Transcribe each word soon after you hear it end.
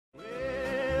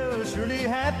Surely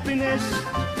happiness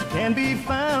can be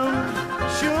found.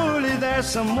 Surely there's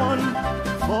someone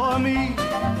for me.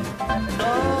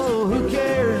 Oh, who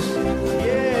cares?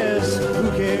 Yes,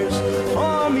 who cares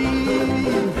for me?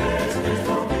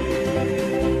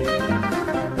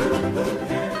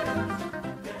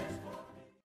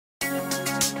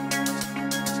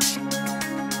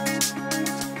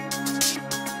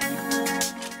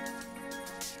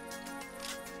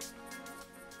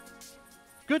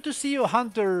 Good to see you,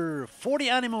 Hunter. 40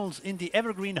 animals in the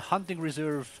Evergreen Hunting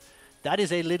Reserve. That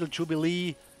is a little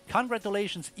jubilee.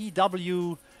 Congratulations,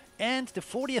 EW. And the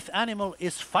 40th animal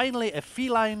is finally a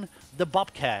feline, the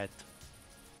bobcat.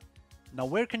 Now,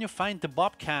 where can you find the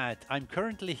bobcat? I'm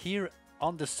currently here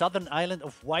on the southern island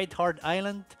of Whiteheart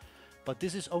Island, but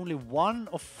this is only one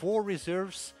of 4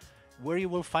 reserves where you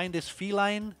will find this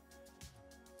feline.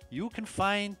 You can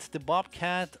find the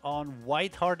bobcat on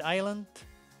Whiteheart Island,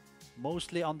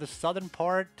 mostly on the southern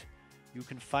part. You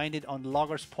can find it on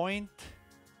Loggers Point.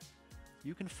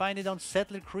 You can find it on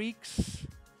Settler Creeks.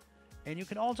 And you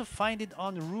can also find it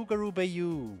on Rougarou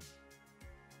Bayou.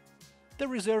 The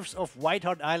reserves of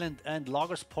Whiteheart Island and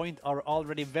Loggers Point are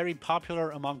already very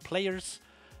popular among players.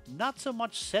 Not so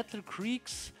much Settler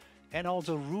Creeks, and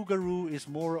also Rougarou is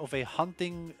more of a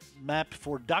hunting map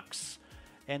for ducks.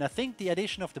 And I think the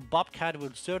addition of the bobcat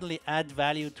will certainly add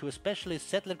value to especially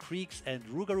Settler Creeks and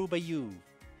Rougarou Bayou.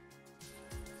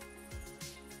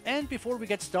 And before we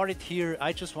get started here,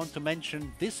 I just want to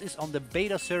mention this is on the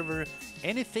beta server.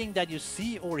 Anything that you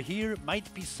see or hear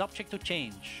might be subject to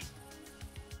change.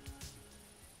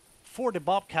 For the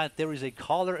bobcat, there is a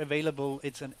collar available.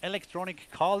 It's an electronic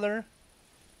collar.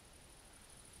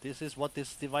 This is what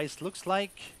this device looks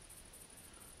like.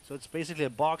 So it's basically a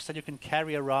box that you can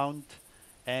carry around,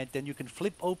 and then you can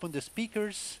flip open the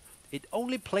speakers. It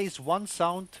only plays one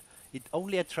sound. It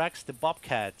only attracts the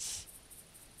bobcats.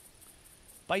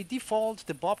 By default,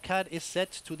 the bobcat is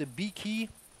set to the B key.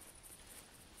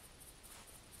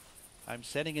 I'm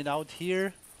setting it out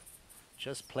here,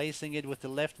 just placing it with the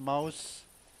left mouse.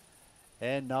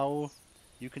 And now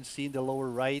you can see in the lower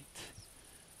right,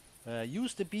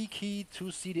 use the B key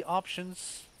to see the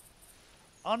options.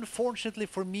 Unfortunately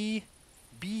for me,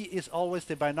 B is always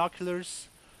the binoculars,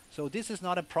 so this is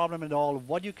not a problem at all.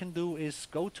 What you can do is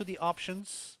go to the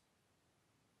options,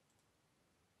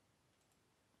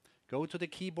 go to the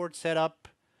keyboard setup,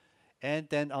 and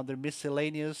then under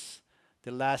miscellaneous,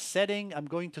 the last setting, I'm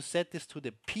going to set this to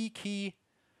the P key.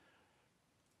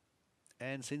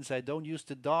 And since I don't use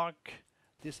the dock,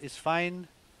 this is fine.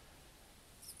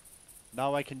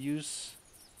 Now I can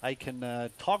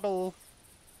toggle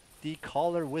the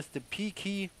collar with the P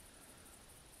key.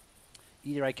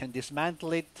 Either I can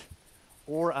dismantle it,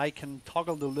 or I can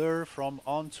toggle the lure from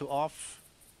on to off.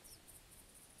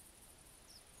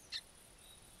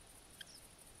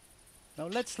 Now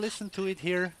let's listen to it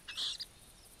here.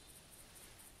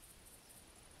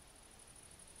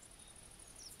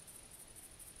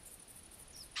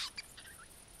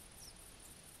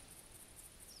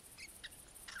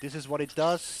 This is what it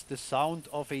does, the sound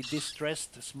of a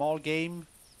distressed small game.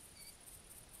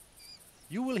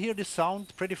 You will hear the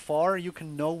sound pretty far. You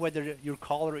can know whether your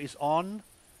collar is on,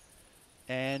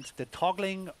 and the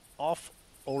toggling off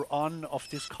or on of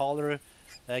this collar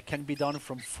can be done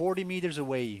from 40 meters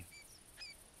away.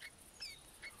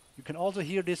 You can also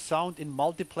hear this sound in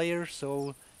multiplayer,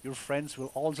 so your friends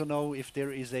will also know if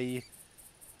there is a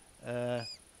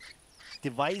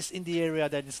device in the area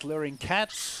that is luring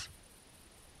cats.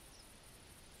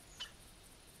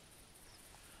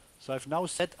 So I've now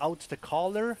set out the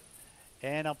collar,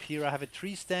 and up here I have a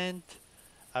tree stand.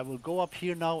 I will go up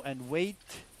here now and wait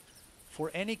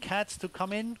for any cats to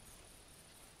come in.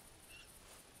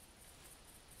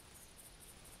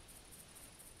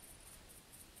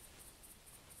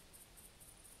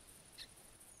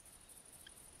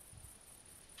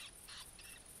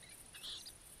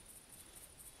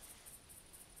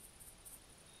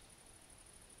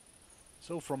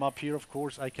 So from up here, of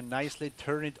course, I can nicely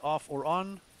turn it off or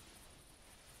on.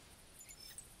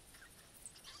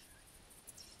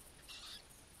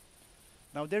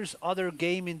 Now there's other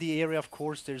game in the area, of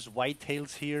course. There's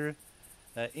whitetails here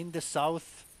in the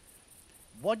south.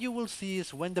 What you will see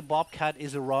is when the bobcat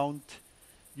is around,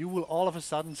 you will all of a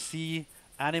sudden see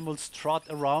animals trot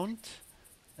around,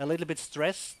 a little bit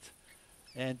stressed.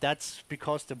 And that's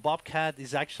because the bobcat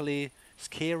is actually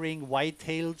scaring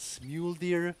whitetails, mule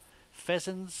deer,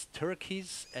 pheasants,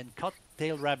 turkeys, and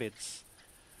cut-tailed rabbits.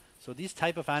 So these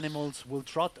type of animals will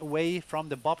trot away from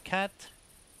the bobcat.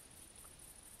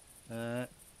 And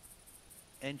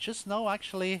just now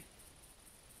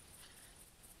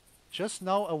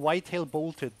a whitetail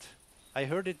bolted. I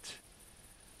heard it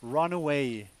run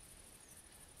away.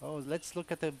 Oh, let's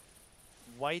look at the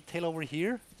whitetail over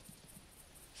here.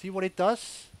 See what it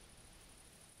does?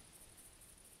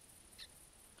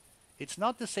 It's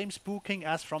not the same spooking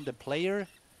as from the player.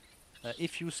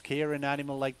 If you scare an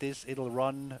animal like this, it'll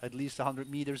run at least 100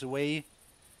 meters away.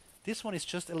 This one is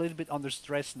just a little bit under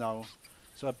stress now.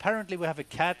 So apparently we have a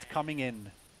cat coming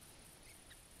in.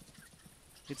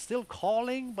 It's still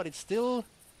calling, but it's still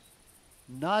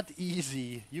not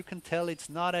easy. You can tell it's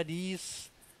not at ease.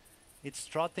 It's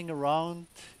trotting around.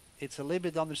 It's a little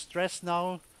bit under stress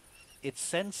now. It's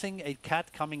sensing a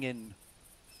cat coming in.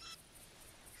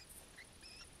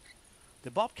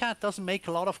 The bobcat doesn't make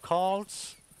a lot of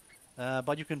calls,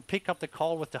 but you can pick up the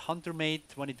call with the hunter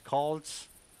mate when it calls.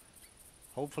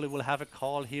 Hopefully we'll have a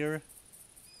call here.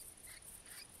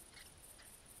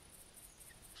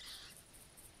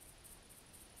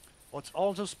 What's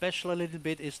also special a little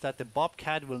bit is that the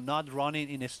bobcat will not run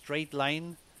in a straight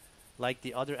line like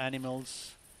the other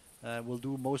animals will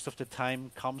do most of the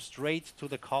time. Come straight to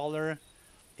the caller.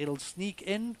 It'll sneak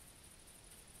in.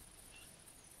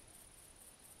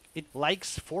 It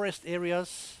likes forest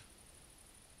areas.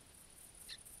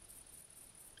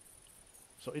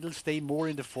 So it'll stay more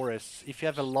in the forests. If you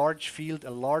have a large field,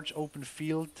 a large open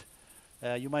field,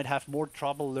 you might have more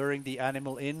trouble luring the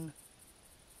animal in.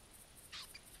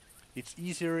 It's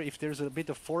easier if there's a bit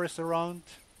of forest around.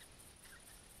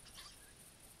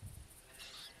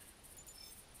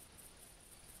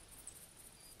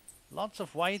 Lots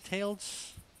of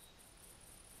whitetails.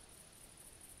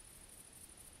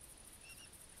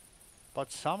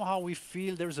 But somehow we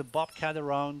feel there's a bobcat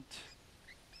around.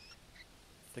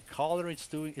 The collar is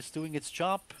doing its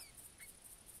job.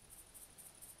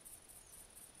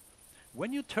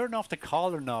 When you turn off the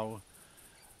collar now,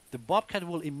 the bobcat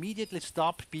will immediately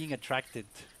stop being attracted.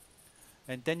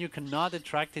 And then you cannot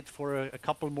attract it for a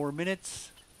couple more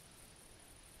minutes.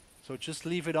 So just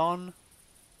leave it on.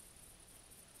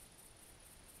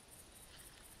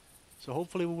 So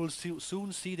hopefully we will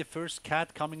soon see the first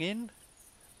cat coming in.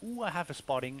 Ooh, I have a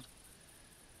spotting.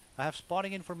 I have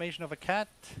spotting information of a cat.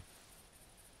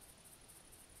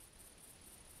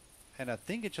 And I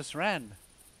think it just ran.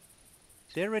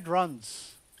 There it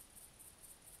runs.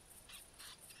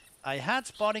 I had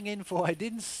spotting info, I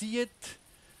didn't see it.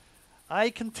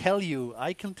 I can tell you,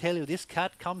 this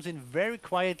cat comes in very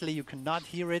quietly, you cannot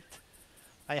hear it.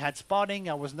 I had spotting,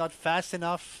 I was not fast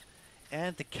enough,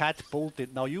 and the cat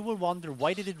bolted. Now you will wonder,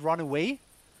 why did it run away?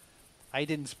 I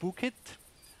didn't spook it.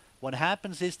 What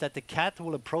happens is that the cat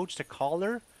will approach the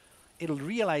caller, it'll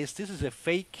realize this is a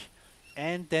fake,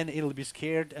 and then it'll be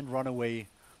scared and run away.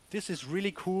 This is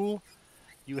really cool.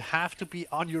 You have to be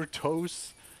on your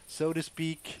toes, so to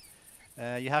speak.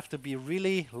 You have to be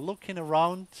really looking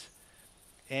around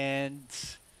and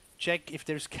check if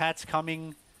there's cats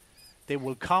coming. They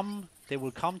will come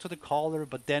to the caller,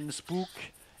 but then spook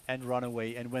and run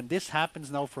away. And when this happens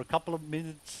now for a couple of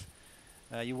minutes,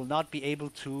 you will not be able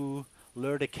to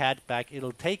lure the cat back.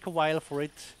 It'll take a while for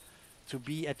it to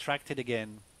be attracted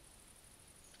again.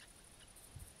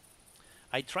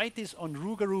 I tried this on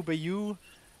Rougarou Bayou.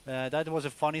 That was a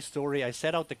funny story. I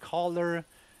set out the caller.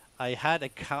 I had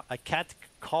a cat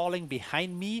calling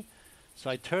behind me,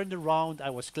 so I turned around, I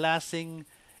was glassing,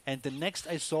 and the next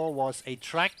I saw was a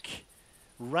track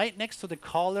right next to the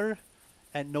caller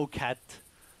and no cat.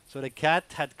 So the cat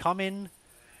had come in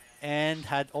and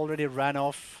had already ran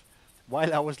off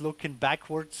while I was looking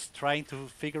backwards, trying to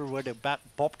figure where the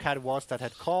bobcat was that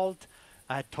had called.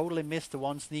 I had totally missed the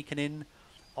one sneaking in.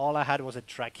 All I had was a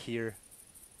track here.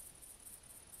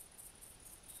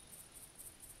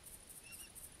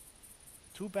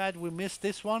 Too bad we missed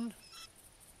this one.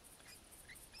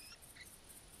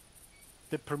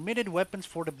 The permitted weapons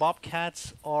for the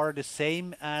bobcats are the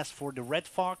same as for the red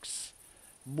fox,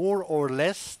 more or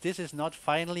less. This is not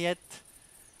final yet.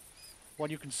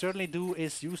 What you can certainly do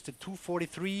is use the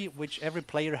 243, which every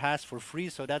player has for free,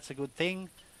 so that's a good thing.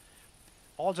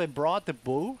 Also, I brought the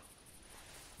bow.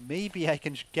 Maybe I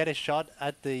can get a shot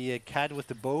at the cat with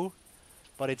the bow,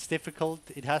 but it's difficult.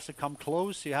 It has to come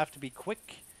close. You have to be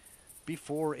quick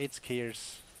before it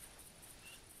scares.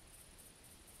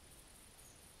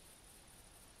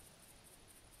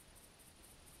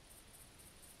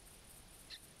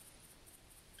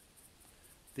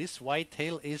 This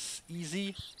whitetail is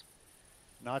easy,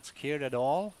 not scared at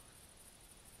all.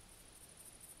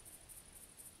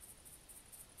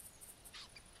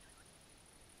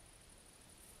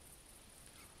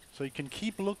 So you can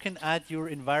keep looking at your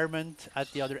environment,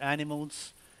 at the other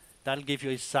animals. That'll give you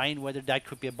a sign whether that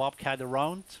could be a bobcat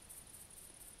around.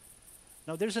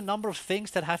 Now there's a number of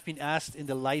things that have been asked in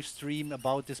the live stream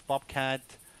about this bobcat,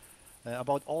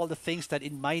 about all the things that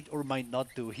it might or might not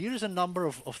do. Here's a number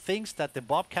of things that the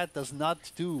bobcat does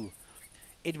not do.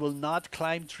 It will not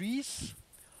climb trees.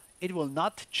 It will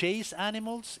not chase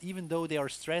animals, even though they are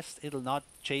stressed. It will not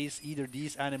chase either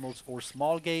these animals or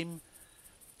small game.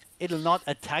 It will not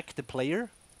attack the player.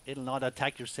 It will not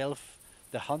attack yourself,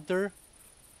 the hunter.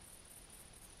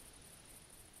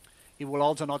 It will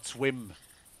also not swim.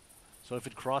 So if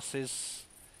it crosses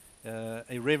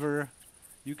a river,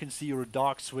 you can see your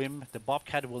dog swim. The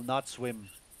bobcat will not swim.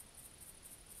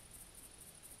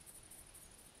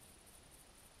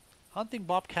 Hunting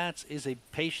bobcats is a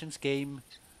patience game.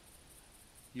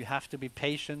 You have to be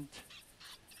patient.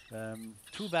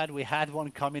 Too bad we had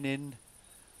one coming in.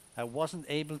 I wasn't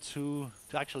able to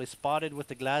actually spot it with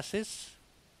the glasses.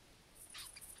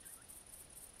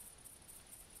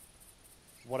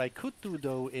 What I could do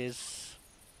though is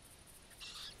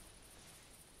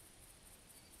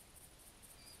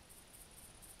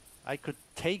I could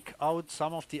take out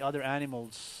some of the other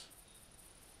animals.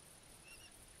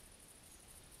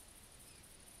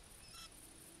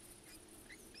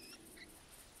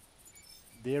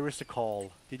 There is the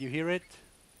call. Did you hear it?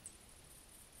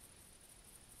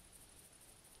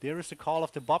 There is the call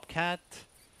of the bobcat.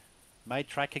 My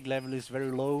tracking level is very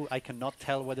low. I cannot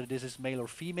tell whether this is male or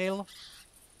female.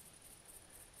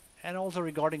 And also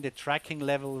regarding the tracking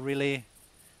level, really,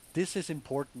 this is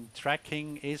important.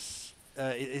 Tracking is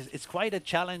it's quite a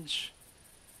challenge.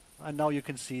 And now you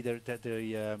can see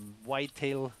the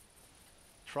whitetail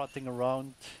trotting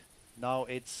around. Now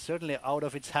it's certainly out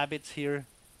of its habits here.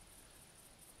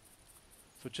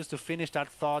 So just to finish that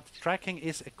thought, tracking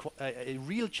is a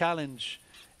real challenge,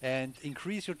 and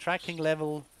increase your tracking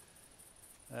level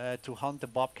to hunt the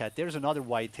bobcat. There's another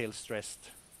whitetail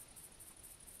stressed.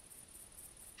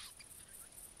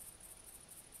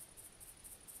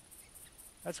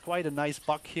 That's quite a nice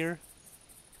buck here,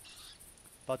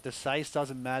 but the size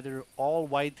doesn't matter. All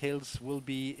whitetails will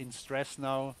be in stress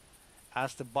now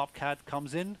as the bobcat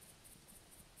comes in.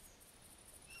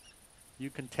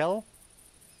 You can tell.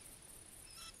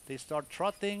 They start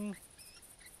trotting.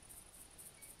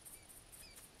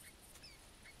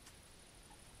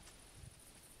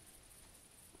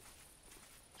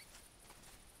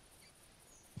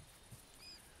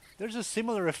 There's a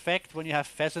similar effect when you have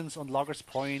pheasants on Loggers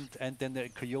Point and then the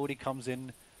coyote comes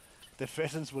in. The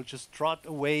pheasants will just trot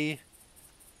away.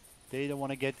 They don't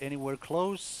want to get anywhere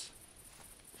close.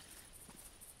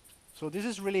 So this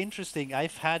is really interesting.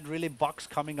 I've had really bucks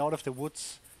coming out of the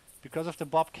woods because of the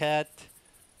bobcat.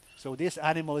 So this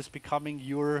animal is becoming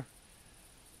your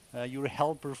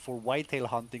helper for whitetail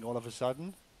hunting all of a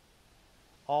sudden.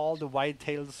 All the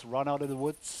whitetails run out of the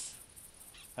woods.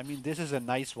 I mean, this is a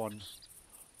nice one.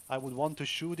 I would want to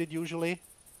shoot it usually.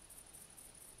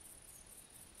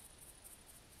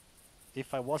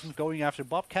 If I wasn't going after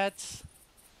bobcats.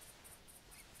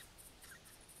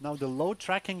 Now the low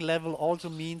tracking level also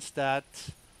means that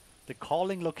the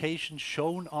calling location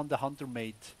shown on the hunter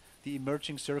mate, the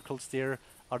emerging circles there,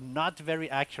 are not very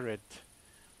accurate.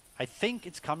 I think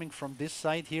it's coming from this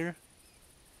side here.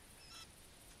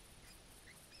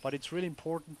 But it's really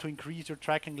important to increase your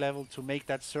tracking level to make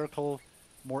that circle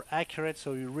more accurate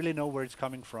so you really know where it's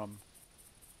coming from.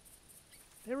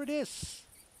 There it is.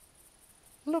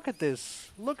 Look at this.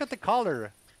 Look at the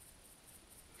color.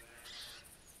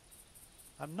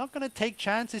 I'm not gonna take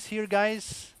chances here,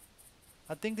 guys.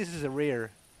 I think this is a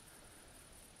rare.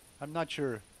 I'm not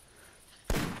sure.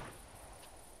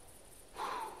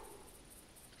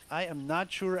 I am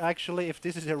not sure actually if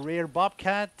this is a rare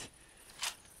bobcat.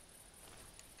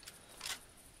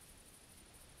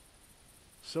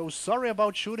 So sorry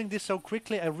about shooting this so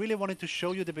quickly. I really wanted to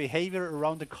show you the behavior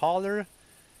around the collar.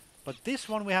 But this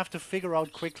one we have to figure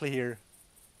out quickly here.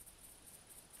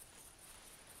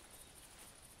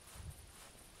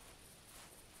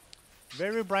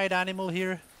 Very bright animal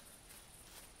here.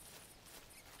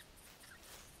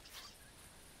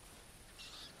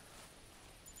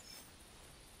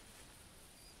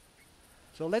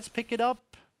 So let's pick it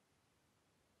up.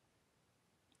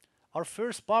 Our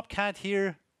first bobcat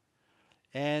here,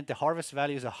 and the harvest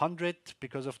value is 100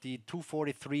 because of the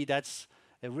 243. That's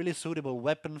a really suitable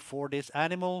weapon for this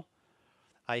animal.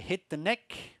 I hit the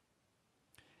neck.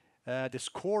 The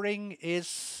score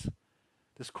is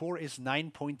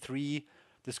 9.3.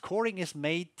 The scoring is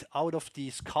made out of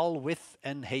the skull width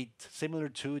and height, similar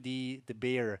to the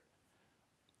bear.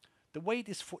 The weight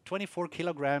is 24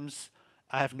 kilograms.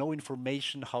 I have no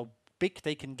information how big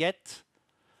they can get.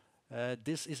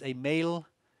 This is a male,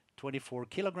 24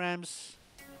 kilograms.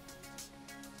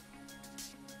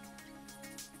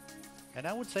 And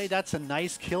I would say that's a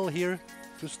nice kill here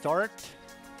to start.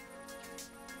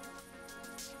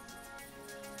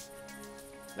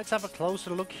 Let's have a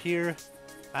closer look here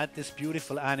at this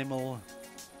beautiful animal.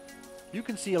 You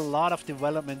can see a lot of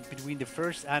development between the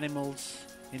first animals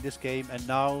in this game and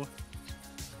now.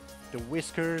 The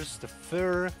whiskers, the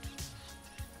fur,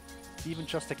 even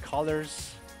just the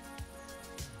colors.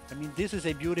 I mean, this is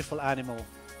a beautiful animal.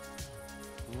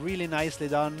 Really nicely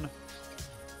done.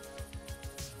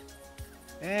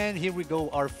 And here we go,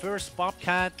 our first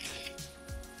bobcat.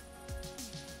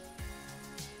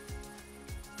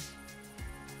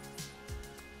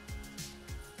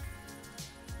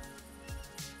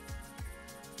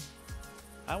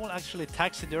 I will actually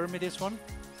taxidermy this one.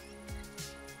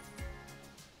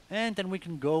 And then we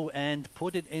can go and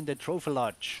put it in the trophy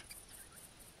lodge.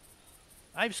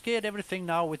 I've scared everything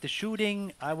now with the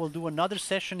shooting. I will do another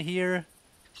session here.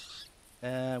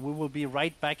 We will be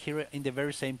right back here in the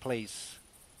very same place.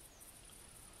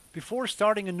 Before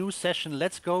starting a new session,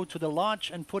 let's go to the lodge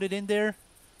and put it in there.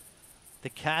 The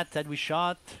cat that we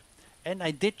shot. And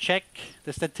I did check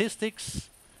the statistics.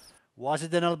 Was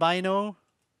it an albino?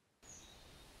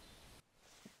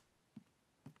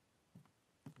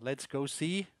 Let's go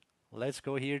see. Let's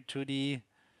go here to the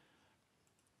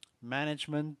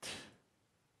management.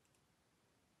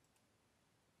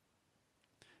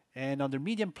 And on the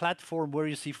medium platform where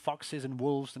you see foxes and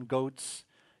wolves and goats,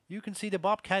 you can see the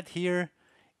bobcat here.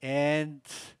 And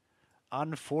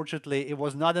unfortunately, it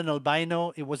was not an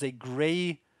albino. It was a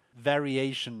gray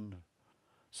variation.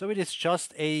 So it is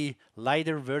just a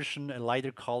lighter version, a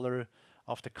lighter color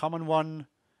of the common one.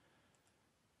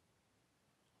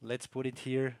 Let's put it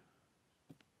here.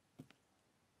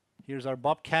 Here's our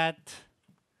bobcat.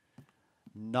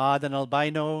 Not an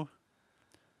albino,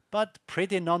 but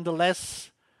pretty nonetheless.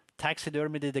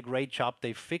 Taxidermy did a great job.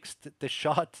 They fixed the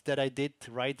shot that I did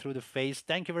right through the face.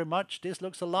 Thank you very much. This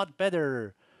looks a lot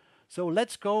better. So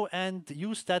let's go and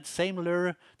use that same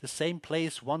lure, the same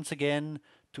place once again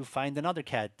to find another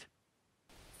cat.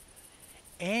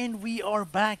 And we are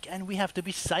back and we have to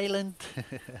be silent.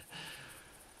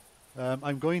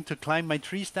 I'm going to climb my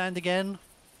tree stand again.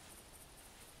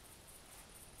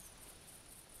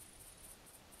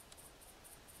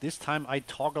 This time I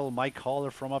toggle my collar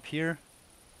from up here.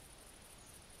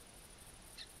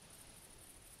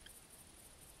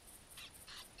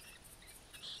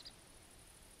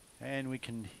 And we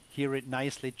can hear it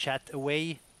nicely chat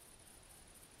away.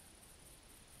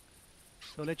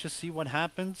 So let's just see what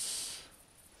happens.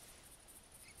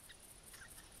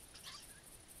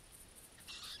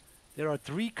 There are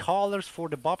 3 collars for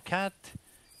the bobcat.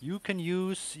 You can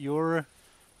use your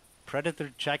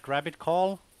predator jackrabbit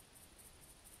call.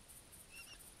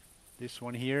 This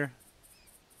one here.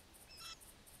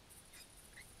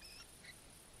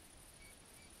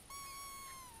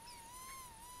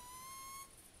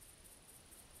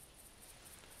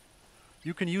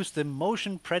 You can use the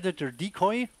motion predator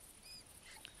decoy,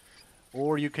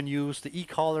 or you can use the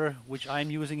e-collar, which I'm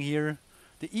using here.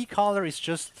 The e-collar is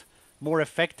just more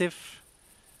effective.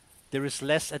 There is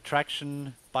less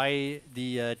attraction by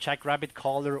the jackrabbit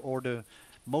collar or the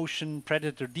motion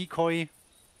predator decoy.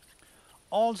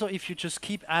 Also, if you just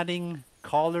keep adding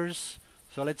collars,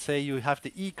 so let's say you have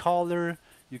the e-collar,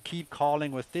 you keep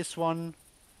calling with this one,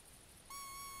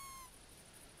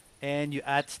 and you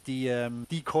add the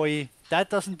decoy, that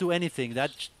doesn't do anything.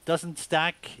 That doesn't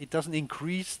stack, it doesn't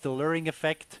increase the luring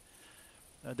effect.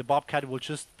 The bobcat will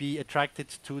just be attracted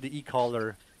to the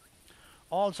e-collar.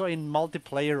 Also in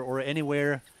multiplayer or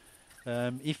anywhere,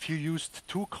 if you used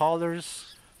 2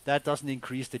 collars, that doesn't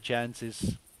increase the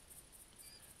chances.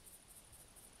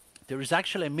 There is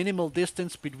actually a minimal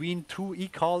distance between 2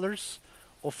 e-collars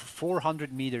of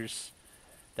 400 meters.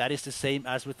 That is the same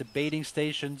as with the baiting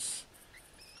stations.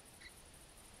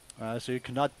 So you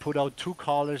cannot put out 2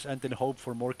 collars and then hope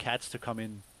for more cats to come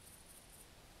in.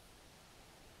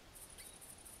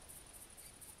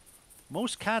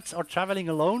 Most cats are traveling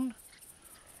alone,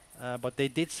 but they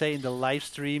did say in the live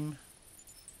stream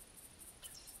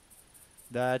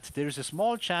that there is a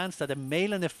small chance that a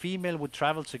male and a female would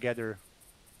travel together.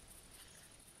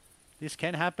 This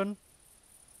can happen.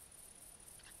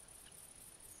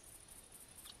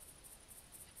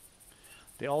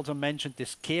 They also mentioned the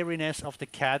scariness of the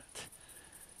cat.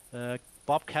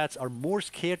 Bobcats are more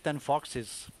scared than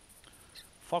foxes.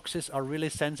 Foxes are really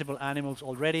sensible animals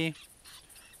already.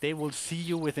 They will see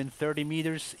you within 30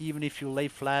 meters, even if you lay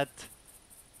flat.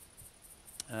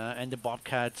 And the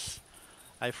bobcats,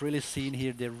 I've really seen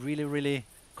here, they're really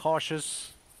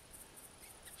cautious.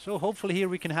 So hopefully here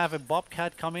we can have a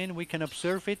bobcat come in, we can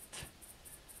observe it.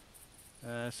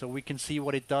 so we can see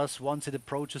what it does once it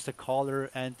approaches the collar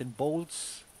and then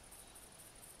bolts.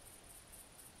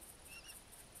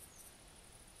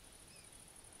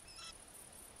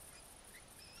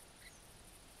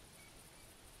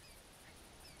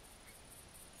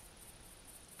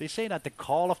 They say that the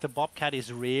call of the bobcat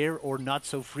is rare or not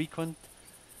so frequent,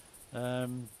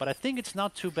 but I think it's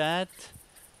not too bad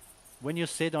when you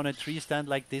sit on a tree stand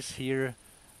like this here,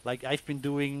 like I've been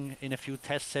doing in a few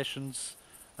test sessions.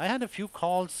 I had a few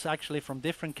calls actually from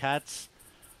different cats,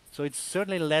 so it's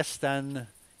certainly less than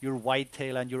your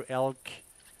whitetail and your elk,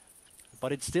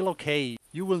 but it's still okay.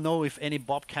 You will know if any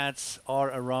bobcats are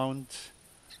around.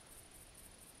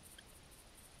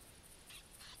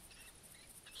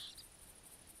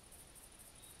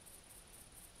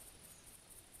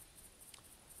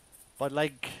 But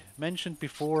like mentioned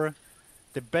before,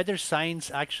 the better signs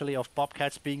actually of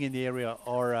bobcats being in the area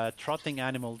are trotting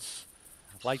animals,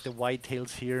 like the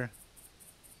whitetails here.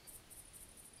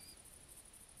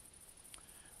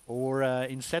 Or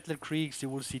in settler creeks you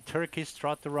will see turkeys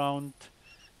trot around,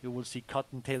 you will see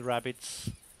cottontail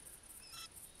rabbits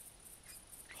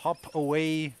hop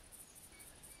away.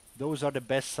 Those are the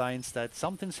best signs that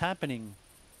something's happening.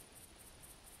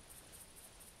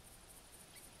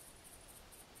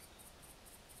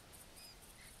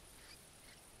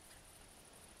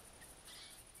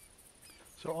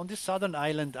 So on this southern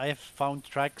island I have found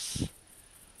tracks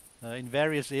in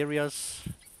various areas,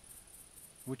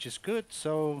 which is good.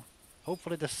 So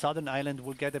hopefully the southern island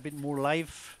will get a bit more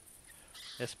life,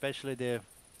 especially the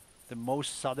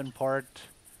most southern part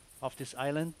of this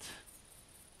island.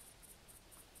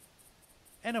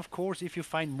 And of course, if you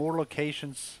find more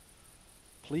locations,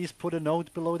 please put a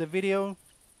note below the video.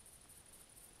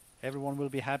 Everyone will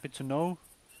be happy to know.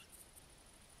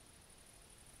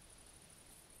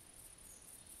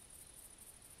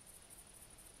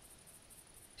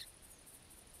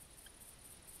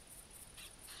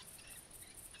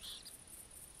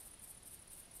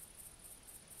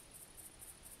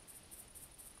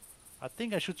 I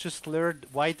think I should just lure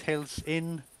whitetails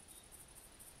in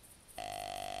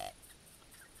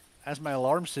as my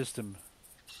alarm system.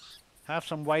 Have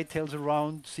some whitetails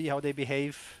around, see how they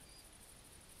behave.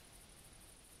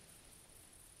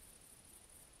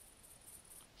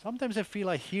 Sometimes I feel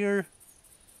I hear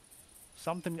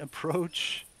something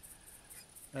approach,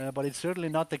 but it's certainly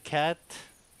not the cat.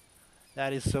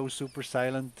 That is so super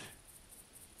silent.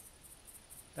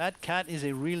 That cat is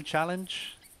a real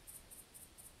challenge.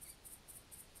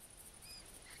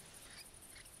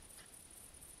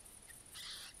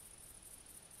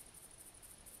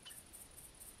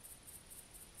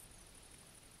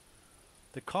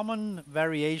 The common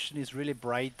variation is really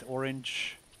bright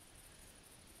orange,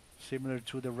 similar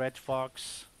to the red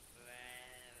fox.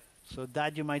 So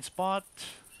that you might spot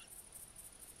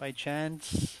by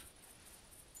chance.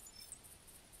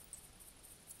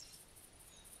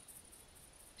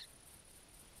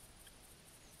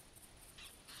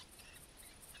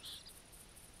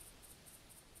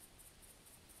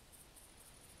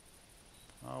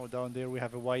 Oh, down there we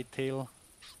have a whitetail.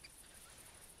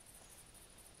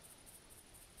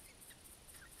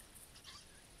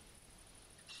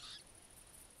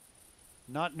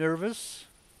 Not nervous.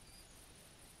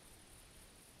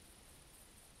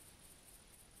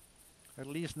 At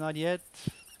least not yet.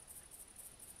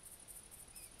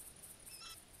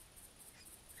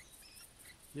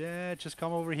 Yeah, just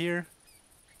come over here.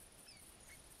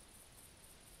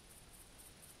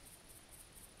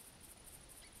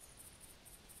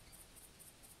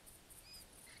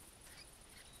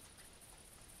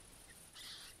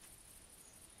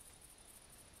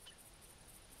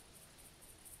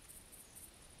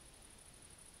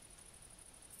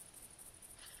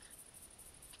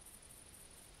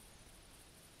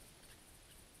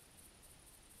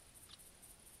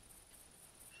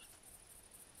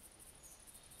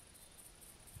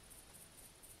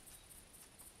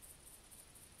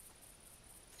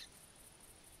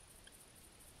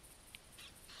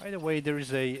 By the way, there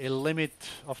is a limit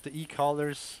of the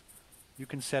e-collars. You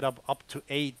can set up to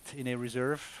 8 in a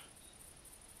reserve.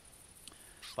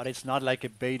 But it's not like a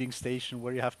baiting station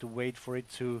where you have to wait for it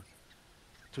to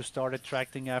start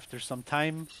attracting after some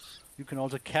time. You can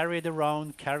also carry it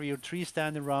around, carry your tree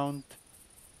stand around.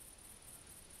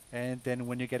 And then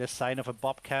when you get a sign of a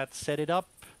bobcat, set it up.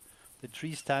 The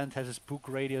tree stand has a spook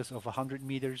radius of 100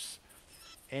 meters.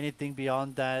 Anything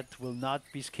beyond that will not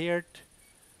be scared.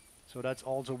 So that's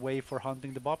also a way for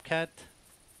hunting the bobcat.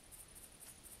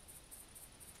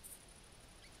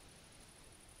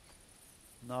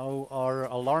 Now our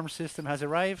alarm system has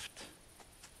arrived.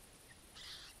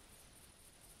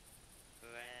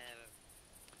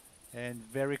 and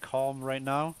very calm right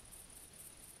now.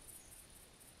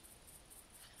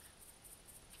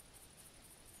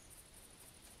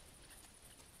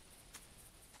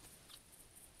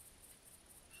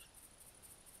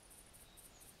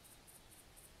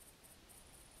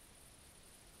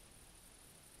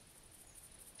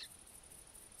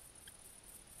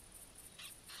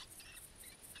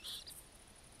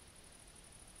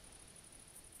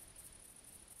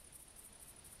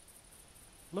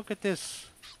 Look at this.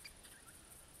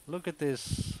 Look at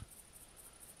this.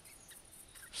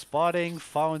 Spotting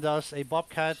found us a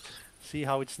bobcat. See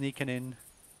how it's sneaking in.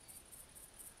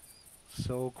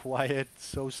 So quiet,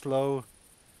 so slow.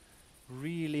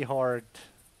 Really hard.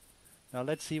 Now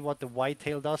let's see what the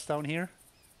whitetail does down here.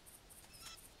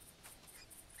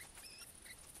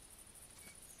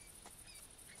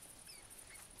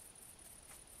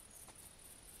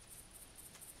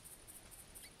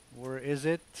 Where is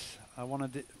it? I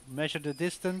want to measure the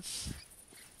distance.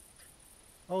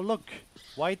 Oh look,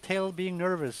 whitetail being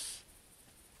nervous.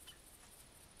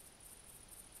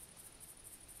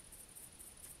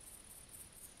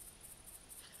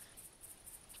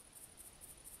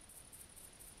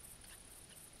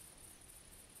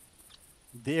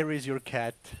 There is your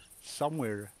cat,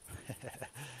 somewhere.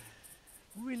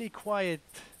 Really quiet.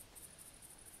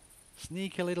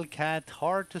 Sneaky little cat,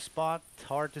 hard to spot,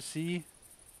 hard to see.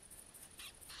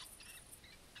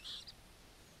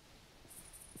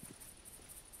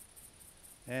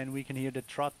 And we can hear the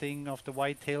trotting of the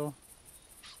whitetail.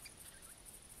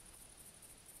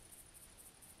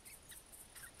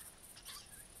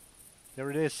 There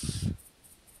it is.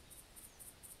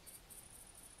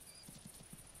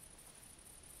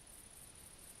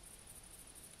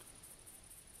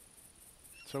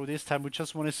 So this time we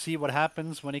just want to see what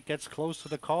happens when it gets close to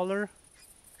the collar.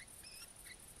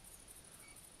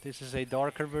 This is a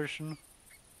darker version.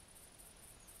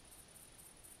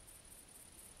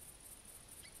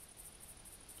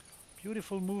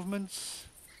 Beautiful movements.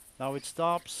 Now it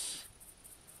stops,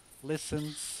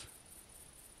 listens.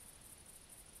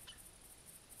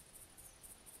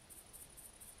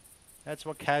 That's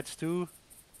what cats do.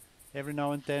 Every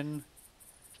now and then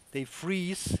they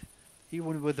freeze,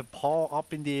 even with the paw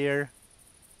up in the air.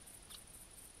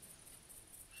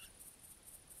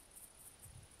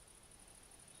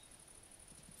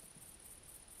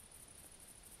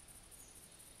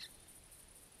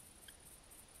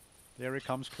 There it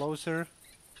comes closer.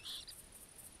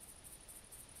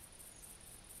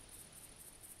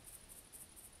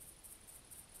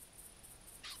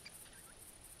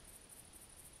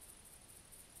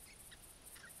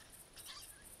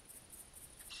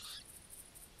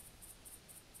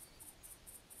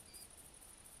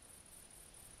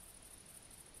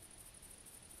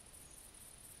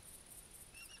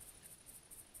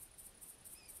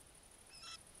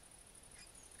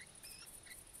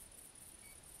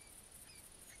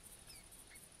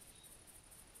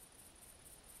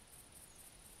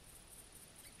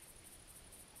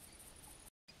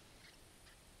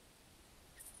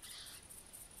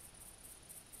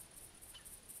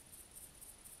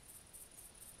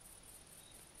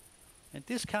 And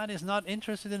this cat is not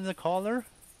interested in the collar.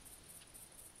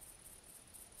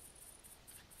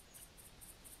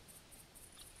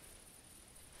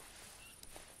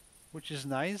 Which is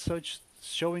nice, so it's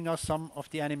showing us some of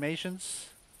the animations.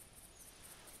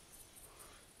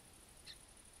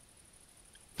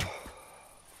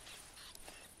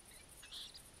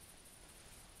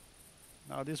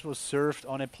 Now this was served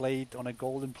on a plate, on a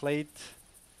golden plate.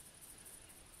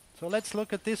 So let's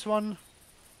look at this one.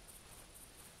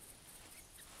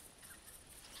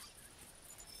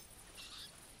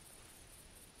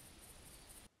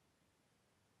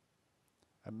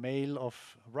 A male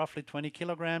of roughly 20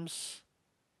 kilograms.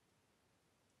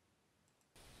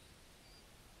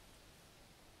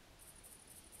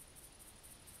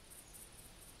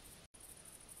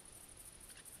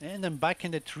 And I'm back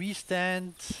in the tree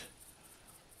stand.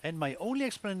 And my only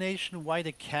explanation why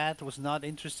the cat was not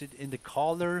interested in the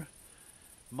collar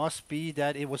must be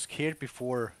that it was scared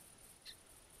before.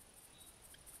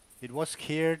 It was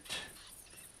scared,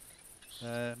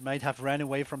 might have ran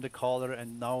away from the collar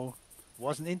and now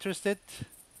wasn't interested.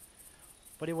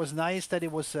 But it was nice that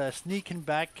it was sneaking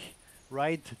back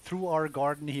right through our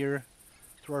garden here,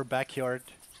 through our backyard.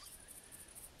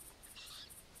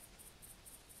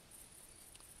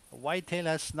 A whitetail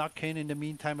has snuck in the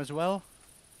meantime as well.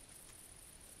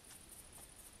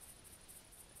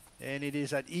 And it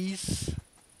is at ease,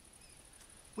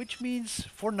 which means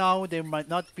for now there might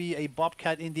not be a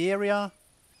bobcat in the area.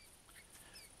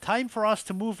 Time for us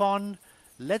to move on.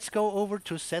 Let's go over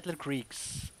to Settler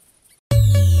Creeks.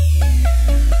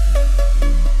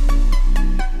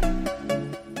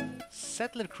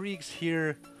 Settler Creek's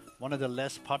here, one of the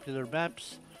less popular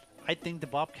maps. I think the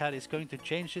BOBCAT is going to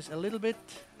change this a little bit.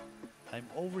 I'm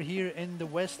over here in the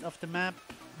west of the map.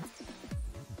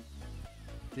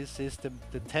 This is the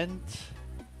tent,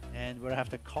 and where I have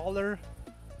the collar.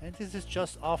 And this is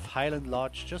just off Highland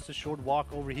Lodge, just a short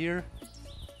walk over here.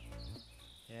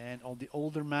 And on the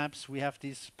older maps we have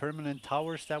these permanent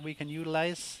towers that we can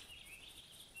utilize.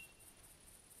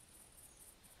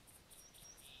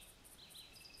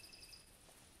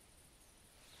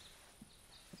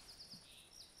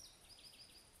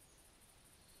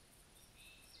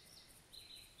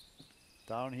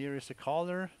 Down here is the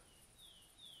collar.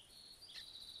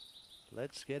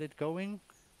 Let's get it going.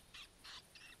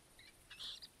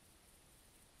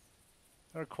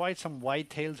 There are quite some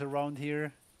whitetails around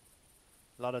here.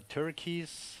 A lot of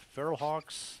turkeys, feral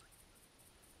hawks.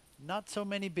 Not so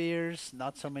many bears,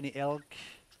 not so many elk.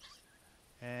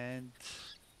 And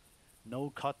no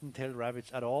cottontail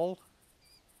rabbits at all.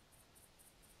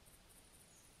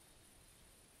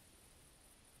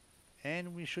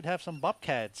 And we should have some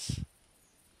bobcats.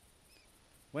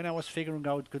 When I was figuring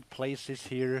out good places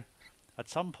here, at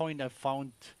some point I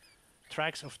found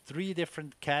tracks of 3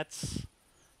 different cats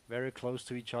very close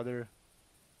to each other.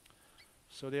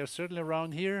 So they are certainly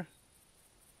around here.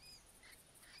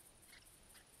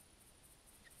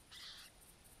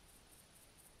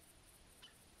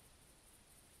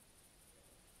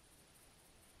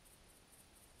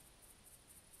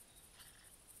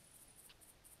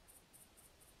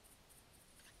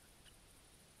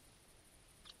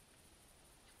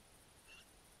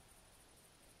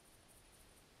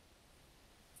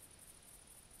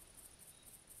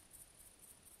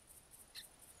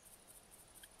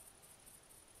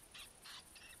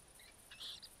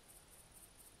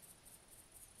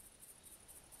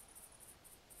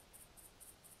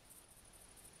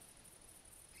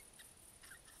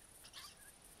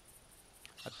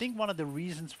 I think one of the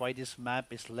reasons why this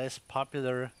map is less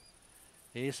popular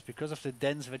is because of the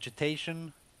dense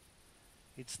vegetation.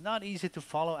 It's not easy to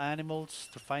follow animals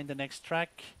to find the next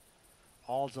track.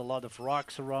 Also a lot of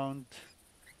rocks around,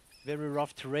 very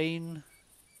rough terrain,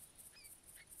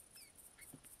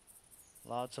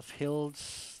 lots of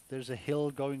hills. There's a hill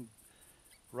going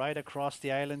right across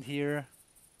the island here.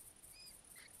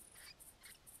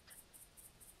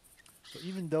 So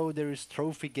even though there is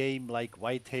trophy game like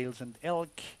whitetails and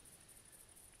elk,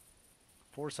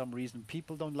 for some reason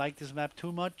people don't like this map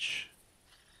too much.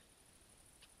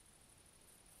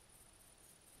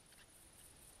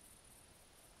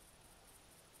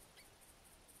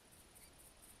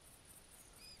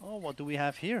 Oh, what do we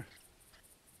have here?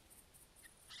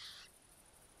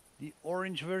 The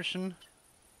orange version.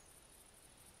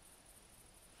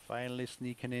 Finally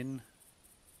sneaking in.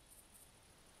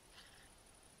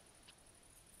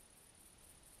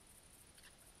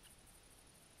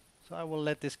 So I will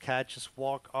let this cat just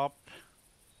walk up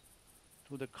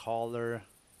to the collar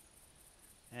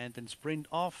and then sprint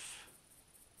off.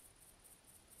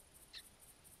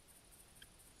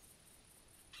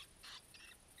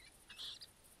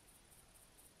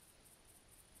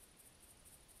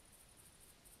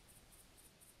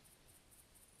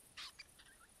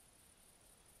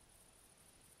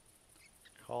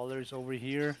 Collar is over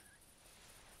here.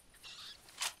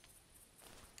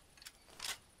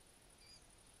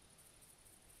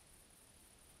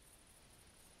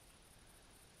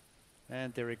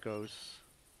 And there it goes.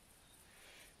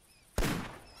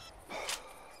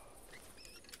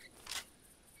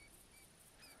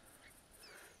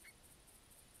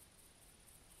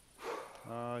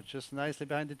 Just nicely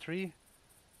behind the tree.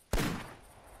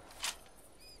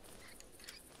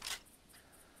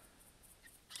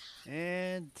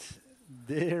 And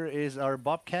there is our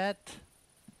bobcat.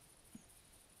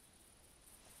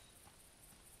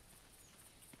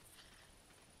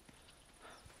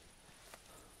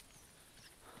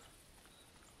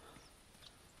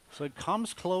 So it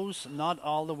comes close, not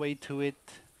all the way to it.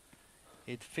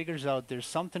 It figures out there's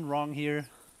something wrong here.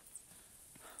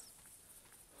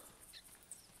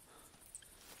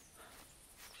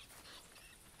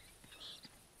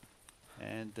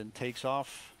 And then takes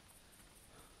off.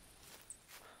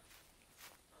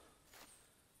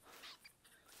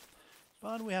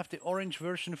 But we have the orange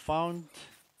version found.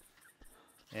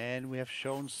 And we have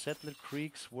shown Settler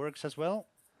Creek's works as well.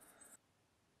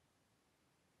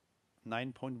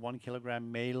 9.1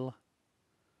 kilogram male.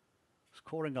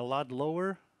 Scoring a lot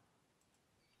lower.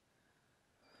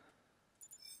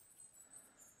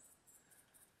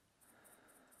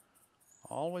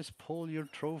 Always pull your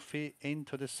trophy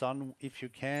into the sun if you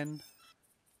can.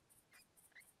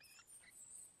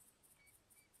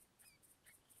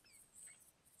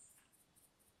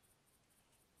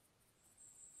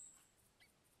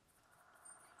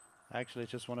 Actually, I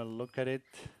just want to look at it.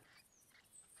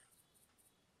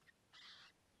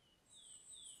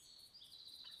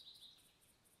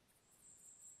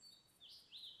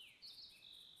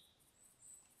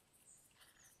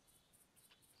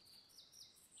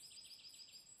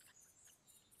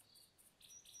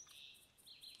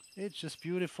 It's just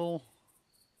beautiful.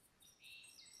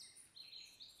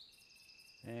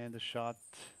 And a shot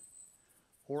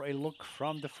or a look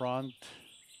from the front.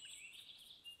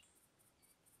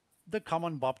 The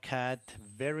common bobcat,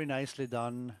 very nicely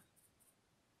done.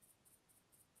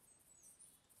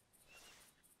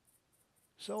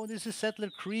 So this is Settler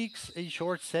Creeks, a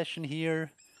short session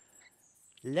here.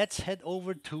 Let's head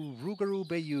over to Rougarou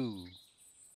Bayou.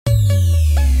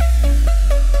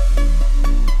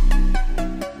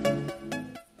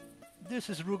 This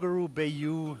is Rougarou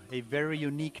Bayou, a very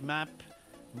unique map,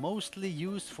 mostly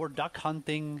used for duck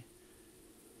hunting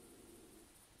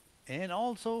and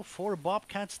also for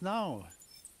bobcats now.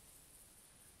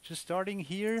 Just starting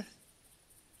here,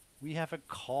 we have a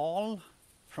call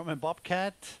from a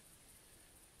bobcat.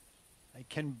 I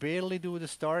can barely do the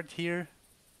start here.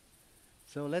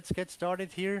 So let's get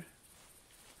started here.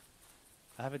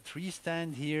 I have a tree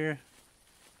stand here.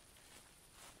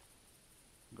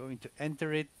 I'm going to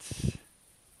enter it.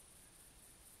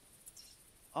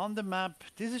 On the map,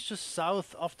 this is just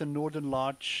south of the Northern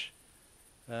Lodge.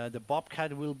 The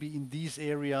bobcat will be in these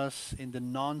areas, in the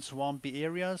non-swampy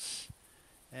areas.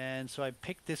 And so I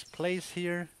picked this place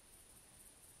here.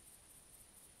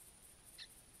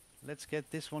 Let's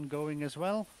get this one going as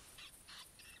well.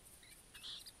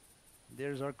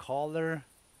 There's our caller.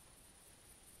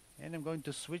 And I'm going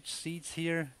to switch seats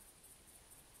here.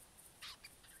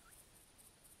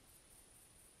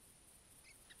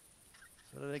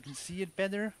 So that I can see it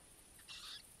better.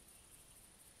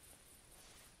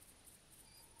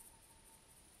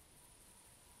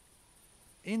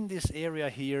 In this area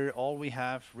here, all we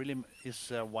have really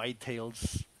is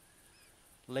whitetails.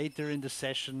 Later in the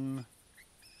session,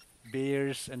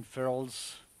 bears and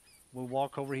ferals will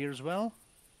walk over here as well.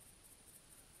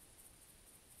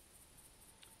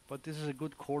 But this is a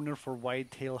good corner for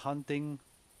whitetail hunting.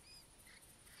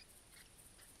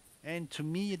 And to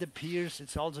me it appears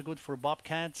it's also good for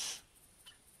bobcats.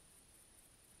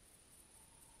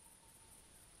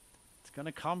 It's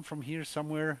gonna come from here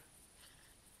somewhere.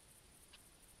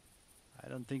 I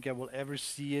don't think I will ever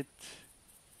see it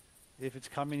if it's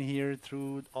coming here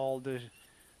through all the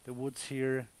woods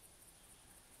here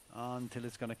until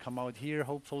it's gonna come out here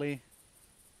hopefully.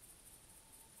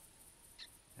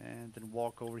 And then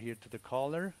walk over here to the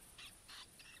collar.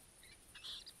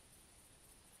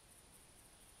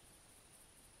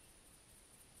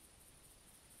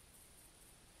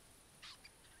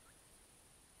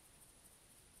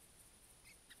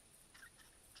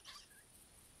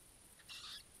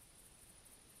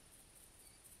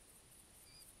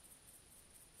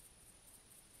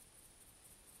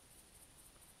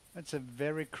 That's a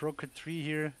very crooked tree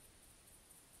here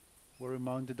where we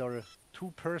mounted our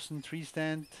two-person tree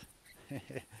stand.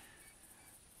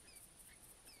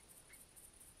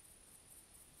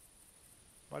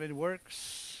 But it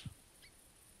works.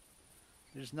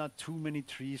 There's not too many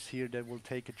trees here that will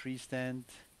take a tree stand.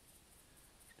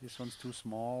 This one's too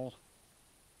small.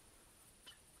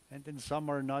 And then some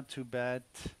are not too bad,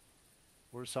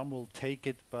 or some will take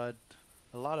it, but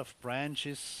a lot of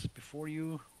branches before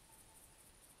you.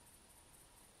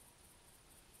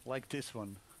 Like this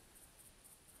one.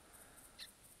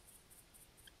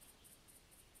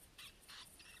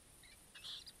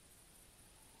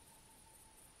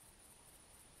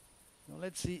 Now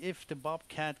let's see if the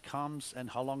bobcat comes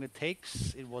and how long it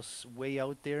takes. It was way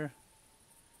out there.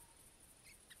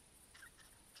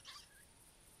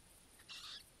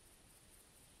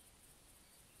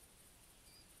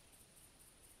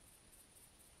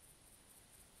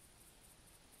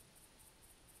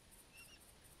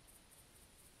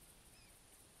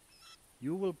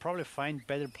 You will probably find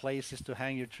better places to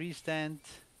hang your tree stand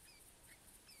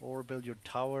or build your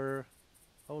tower.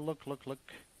 Oh, look, look,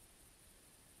 look.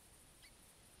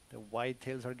 The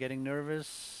whitetails are getting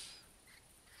nervous.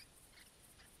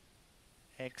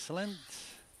 Excellent.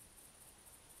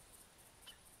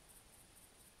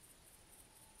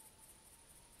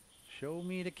 Show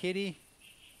me the kitty.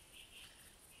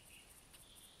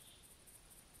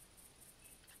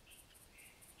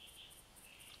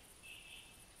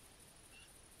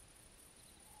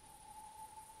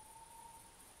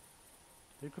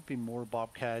 There could be more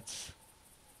bobcats.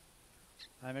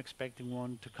 I'm expecting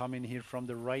one to come in here from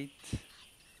the right.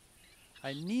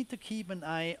 I need to keep an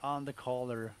eye on the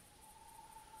collar.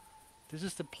 This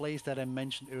is the place that I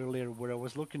mentioned earlier where I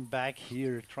was looking back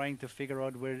here trying to figure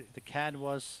out where the cat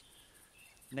was.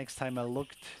 Next time I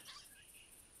looked,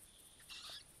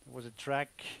 there was a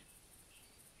track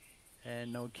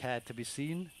and no cat to be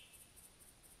seen.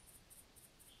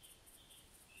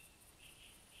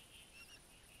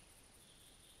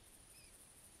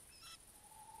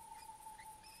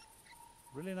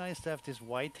 Really nice to have this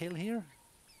whitetail here.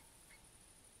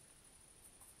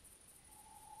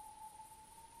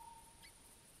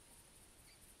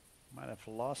 Might have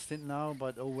lost it now,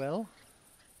 but oh well.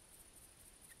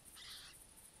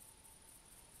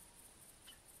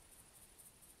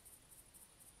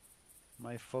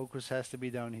 My focus has to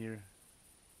be down here.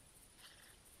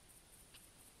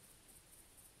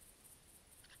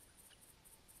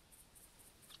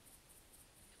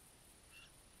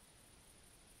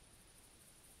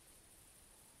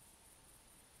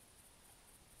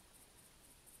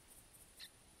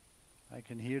 I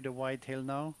can hear the whitetail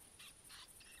now.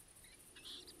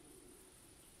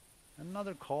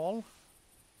 Another call.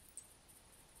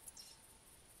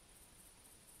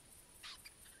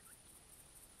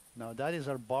 Now that is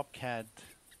our bobcat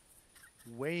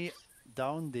way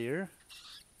down there,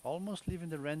 almost leaving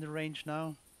the render range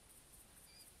now.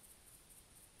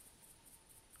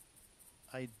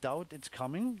 I doubt it's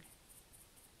coming.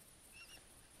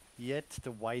 Yet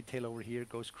the whitetail over here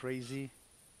goes crazy.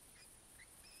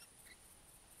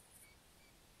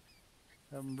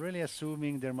 I'm really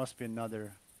assuming there must be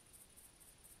another.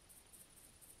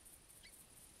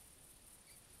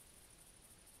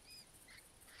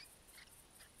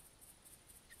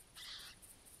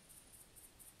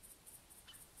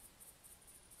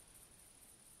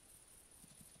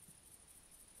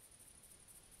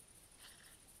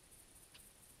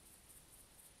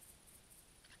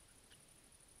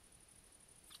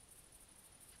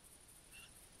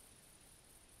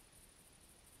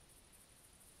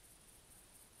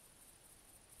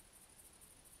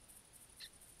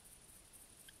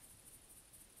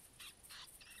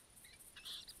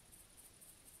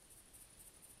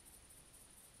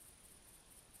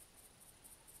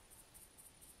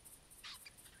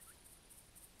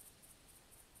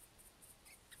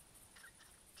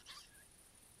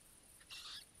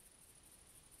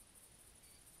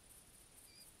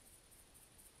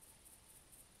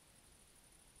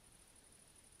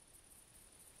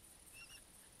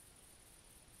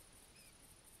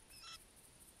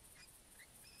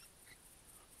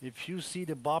 If you see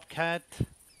the bobcat,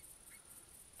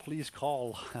 please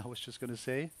call. I was just gonna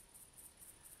say.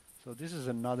 So this is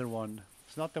another one.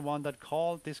 It's not the one that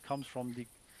called. This comes from the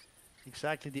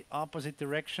exactly the opposite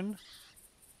direction.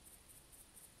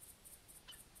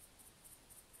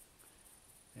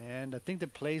 And I think the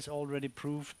place already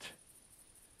proved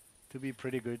to be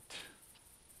pretty good.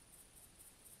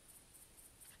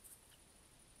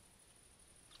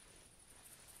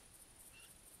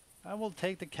 I will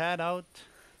take the cat out.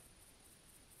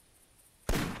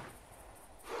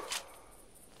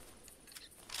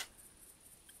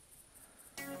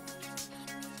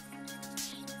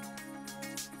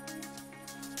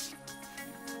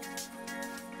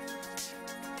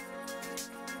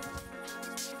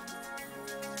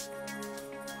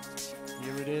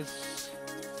 Here it is.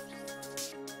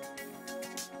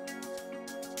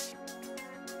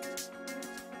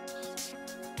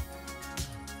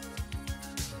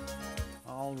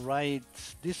 All right,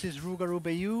 this is Rougarou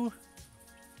Bayou.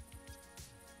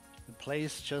 The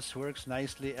place just works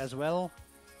nicely as well.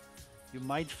 You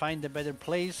might find a better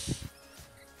place,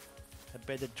 a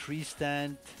better tree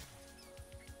stand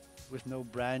with no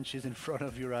branches in front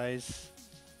of your eyes.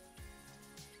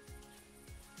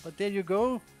 But there you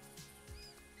go.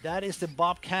 That is the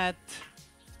bobcat.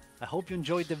 I hope you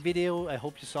enjoyed the video. I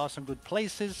hope you saw some good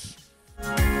places.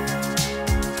 I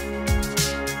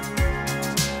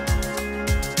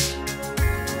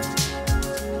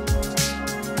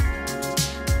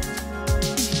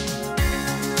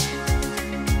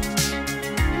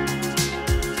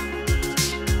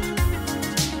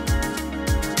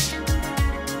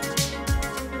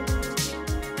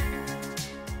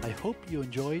hope you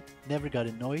enjoyed, never got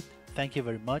annoyed. Thank you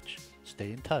very much.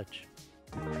 Stay in touch.